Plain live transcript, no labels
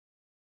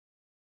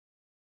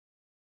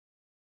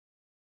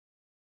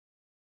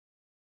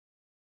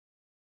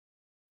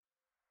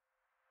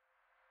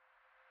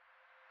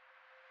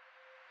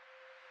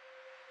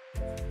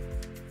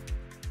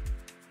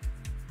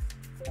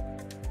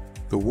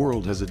the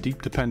world has a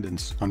deep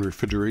dependence on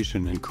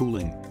refrigeration and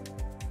cooling.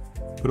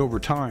 But over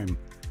time,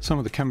 some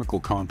of the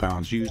chemical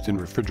compounds used in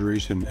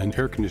refrigeration and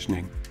air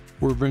conditioning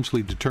were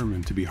eventually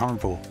determined to be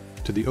harmful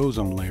to the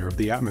ozone layer of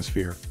the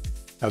atmosphere.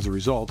 As a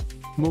result,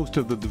 most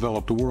of the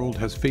developed world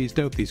has phased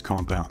out these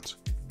compounds.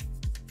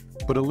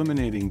 But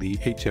eliminating the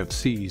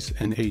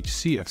HFCs and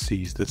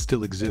HCFCs that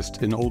still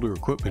exist in older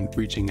equipment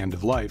reaching end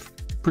of life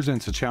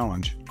presents a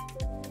challenge.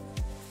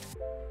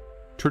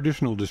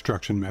 Traditional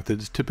destruction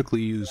methods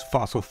typically use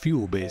fossil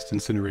fuel-based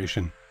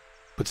incineration,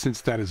 but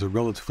since that is a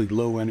relatively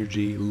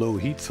low-energy,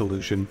 low-heat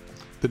solution,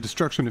 the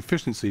destruction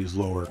efficiency is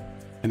lower,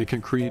 and it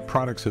can create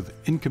products of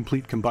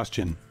incomplete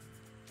combustion.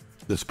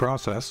 This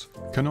process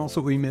can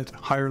also emit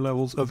higher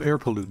levels of air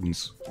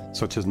pollutants,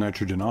 such as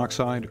nitrogen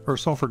oxide or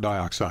sulfur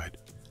dioxide,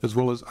 as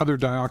well as other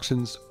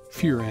dioxins,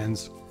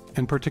 furans,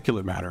 and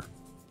particulate matter.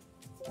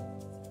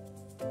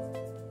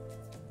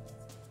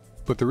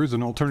 But there is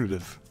an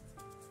alternative.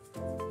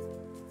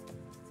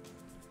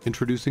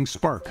 Introducing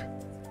SPARC,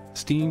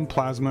 Steam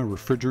Plasma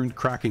Refrigerant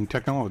Cracking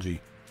Technology,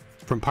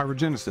 from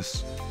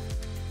PyroGenesis.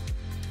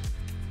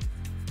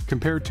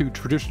 Compared to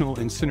traditional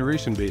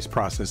incineration-based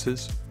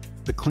processes,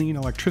 the clean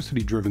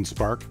electricity-driven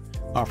SPARC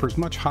offers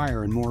much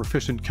higher and more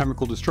efficient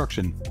chemical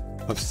destruction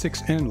of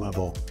 6N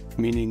level,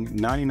 meaning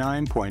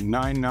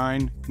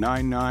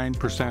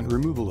 99.9999%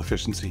 removal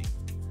efficiency,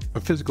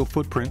 a physical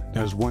footprint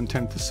that is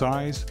 1/10 the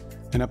size,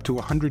 and up to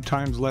 100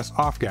 times less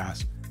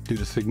off-gas due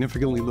to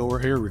significantly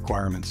lower air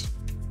requirements.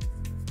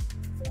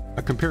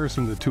 A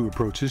comparison of the two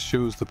approaches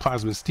shows the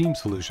plasma steam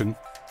solution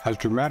has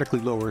dramatically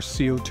lower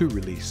CO2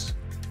 release.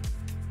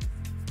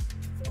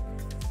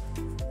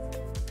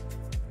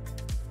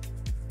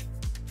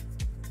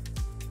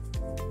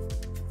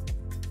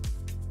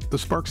 The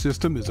SPARC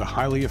system is a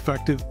highly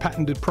effective,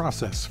 patented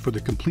process for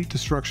the complete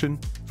destruction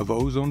of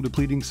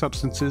ozone-depleting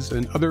substances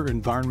and other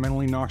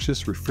environmentally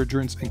noxious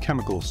refrigerants and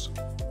chemicals.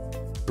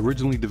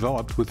 Originally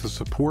developed with the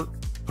support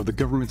of the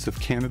governments of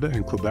Canada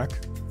and Quebec,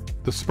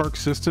 the SPARC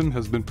system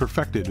has been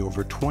perfected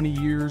over 20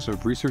 years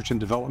of research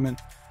and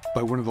development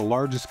by one of the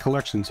largest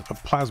collections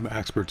of plasma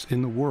experts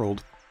in the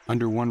world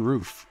under one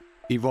roof.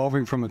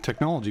 Evolving from a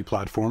technology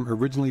platform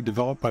originally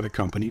developed by the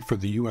company for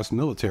the US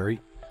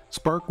military,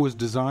 SPARC was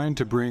designed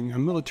to bring a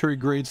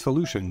military-grade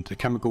solution to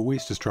chemical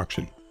waste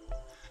destruction.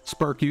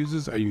 SPARC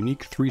uses a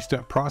unique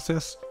three-step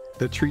process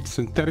that treats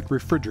synthetic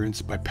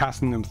refrigerants by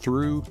passing them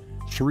through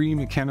 3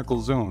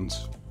 mechanical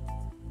zones.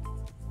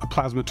 A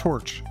plasma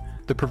torch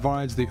that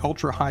provides the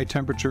ultra-high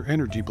temperature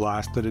energy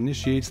blast that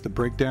initiates the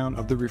breakdown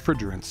of the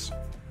refrigerants.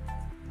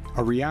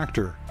 A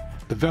reactor,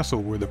 the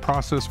vessel where the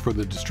process for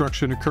the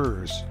destruction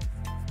occurs.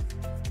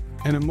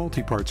 And a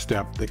multi-part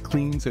step that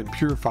cleans and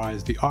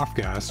purifies the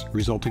off-gas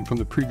resulting from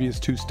the previous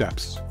 2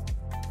 steps.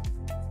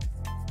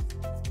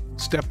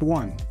 Step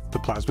 1. The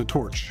plasma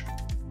torch.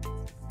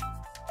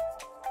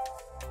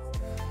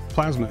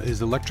 Plasma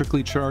is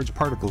electrically charged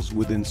particles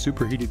within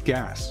superheated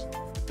gas,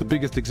 the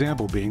biggest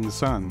example being the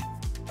sun.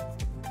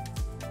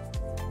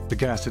 The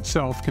gas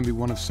itself can be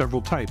one of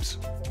several types,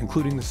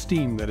 including the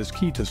steam that is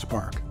key to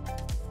SPARC.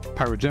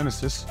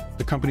 PyroGenesis,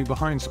 the company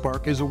behind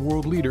SPARC, is a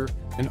world leader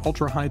in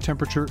ultra-high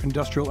temperature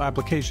industrial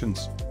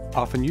applications,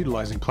 often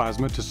utilizing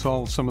plasma to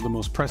solve some of the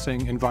most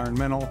pressing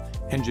environmental,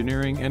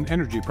 engineering, and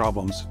energy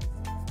problems,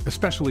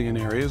 especially in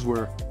areas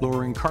where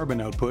lowering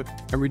carbon output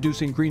and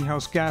reducing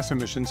greenhouse gas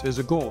emissions is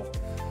a goal.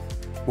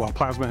 While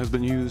plasma has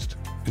been used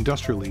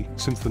industrially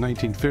since the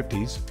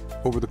 1950s,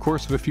 over the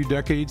course of a few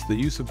decades, the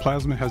use of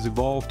plasma has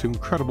evolved to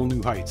incredible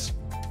new heights,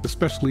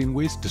 especially in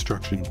waste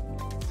destruction.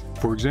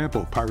 For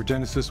example,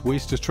 PyroGenesis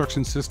waste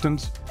destruction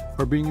systems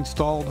are being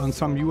installed on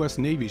some U.S.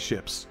 Navy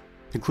ships,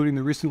 including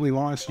the recently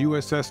launched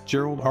USS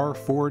Gerald R.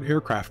 Ford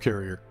aircraft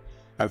carrier,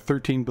 at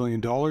 $13 billion,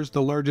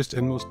 the largest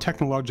and most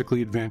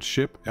technologically advanced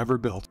ship ever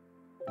built.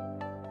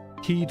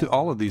 Key to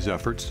all of these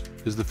efforts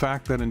is the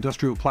fact that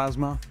industrial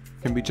plasma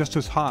can be just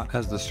as hot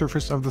as the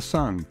surface of the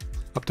sun,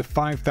 up to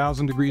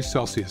 5,000 degrees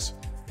Celsius,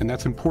 and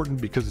that's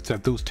important because it's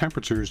at those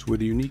temperatures where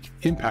the unique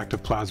impact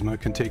of plasma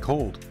can take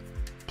hold.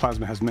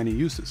 Plasma has many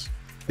uses.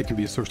 It can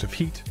be a source of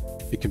heat,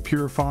 it can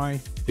purify,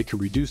 it can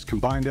reduce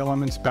combined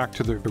elements back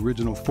to their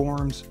original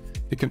forms,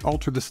 it can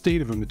alter the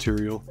state of a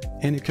material,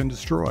 and it can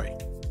destroy.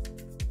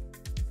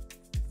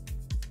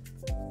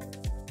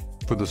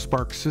 For the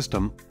SPARC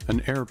system,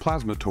 an air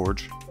plasma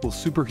torch will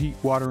superheat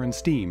water and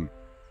steam,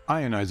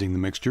 ionizing the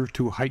mixture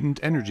to a heightened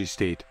energy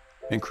state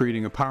and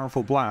creating a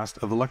powerful blast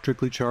of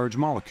electrically charged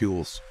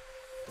molecules.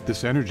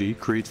 This energy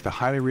creates the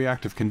highly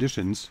reactive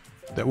conditions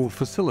that will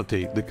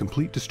facilitate the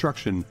complete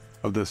destruction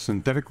of the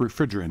synthetic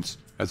refrigerants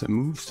as it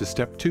moves to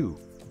Step 2.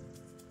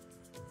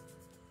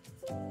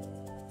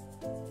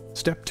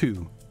 Step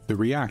 2. The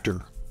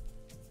reactor.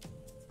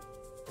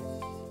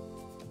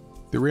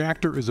 The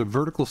reactor is a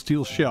vertical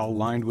steel shell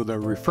lined with a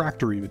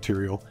refractory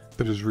material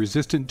that is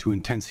resistant to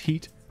intense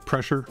heat,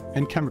 pressure,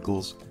 and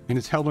chemicals, and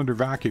is held under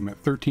vacuum at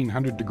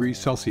 1300 degrees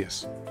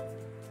Celsius.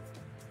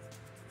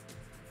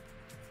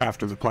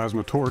 After the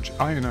plasma torch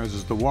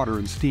ionizes the water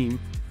and steam,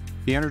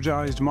 the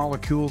energized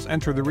molecules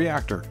enter the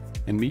reactor,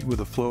 and meet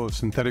with a flow of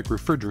synthetic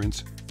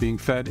refrigerants being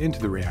fed into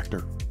the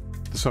reactor.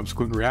 The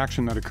subsequent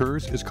reaction that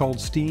occurs is called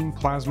steam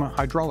plasma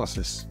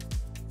hydrolysis.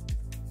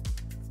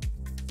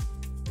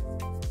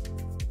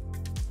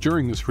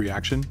 During this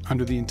reaction,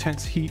 under the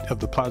intense heat of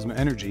the plasma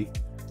energy,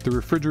 the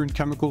refrigerant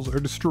chemicals are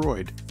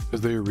destroyed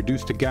as they are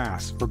reduced to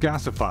gas or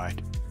gasified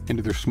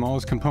into their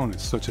smallest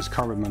components such as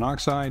carbon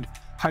monoxide,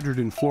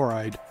 hydrogen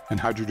fluoride, and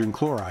hydrogen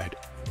chloride.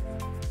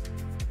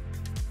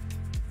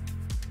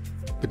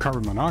 The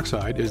carbon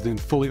monoxide is then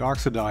fully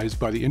oxidized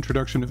by the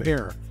introduction of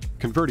air,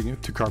 converting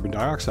it to carbon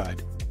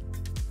dioxide.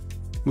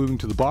 Moving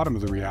to the bottom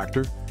of the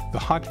reactor, the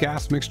hot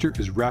gas mixture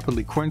is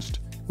rapidly quenched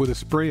with a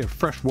spray of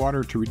fresh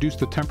water to reduce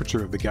the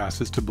temperature of the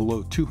gases to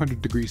below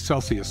 200 degrees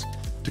Celsius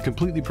to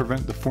completely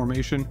prevent the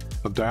formation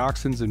of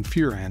dioxins and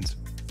furans.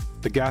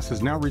 The gas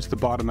has now reached the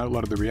bottom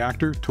outlet of the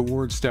reactor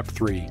towards step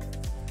 3.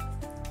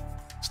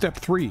 Step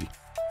 3.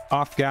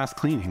 Off-gas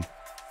cleaning.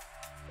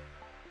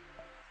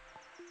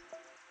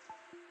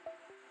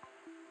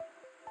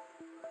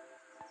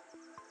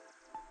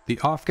 The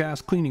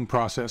off-gas cleaning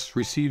process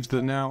receives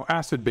the now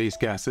acid-base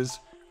gases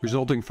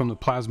resulting from the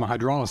plasma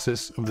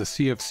hydrolysis of the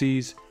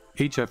CFCs,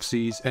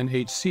 HFCs, and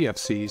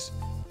HCFCs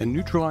and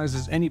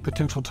neutralizes any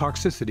potential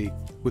toxicity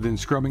within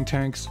scrubbing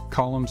tanks,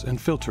 columns,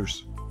 and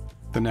filters.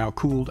 The now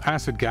cooled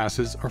acid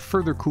gases are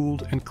further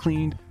cooled and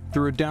cleaned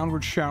through a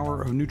downward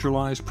shower of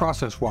neutralized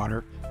process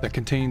water that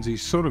contains a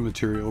soda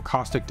material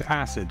caustic to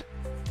acid.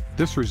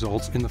 This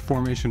results in the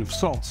formation of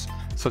salts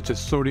such as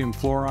sodium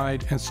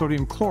fluoride and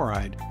sodium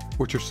chloride,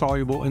 which are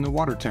soluble in the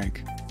water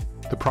tank.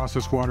 The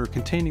process water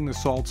containing the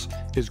salts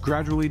is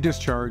gradually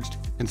discharged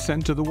and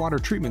sent to the water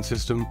treatment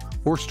system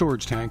or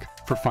storage tank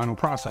for final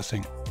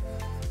processing.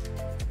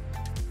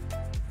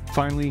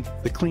 Finally,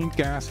 the cleaned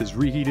gas is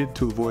reheated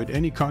to avoid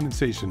any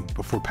condensation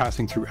before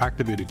passing through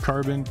activated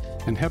carbon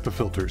and HEPA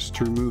filters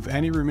to remove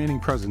any remaining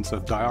presence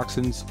of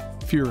dioxins,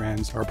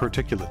 furans, or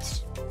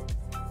particulates.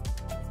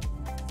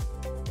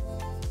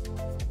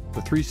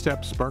 The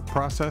 3-step SPARC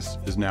process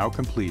is now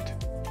complete.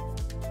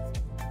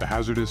 The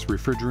hazardous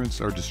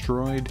refrigerants are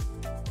destroyed,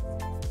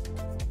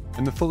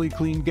 and the fully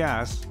cleaned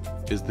gas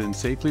is then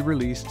safely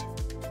released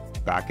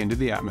back into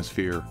the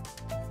atmosphere.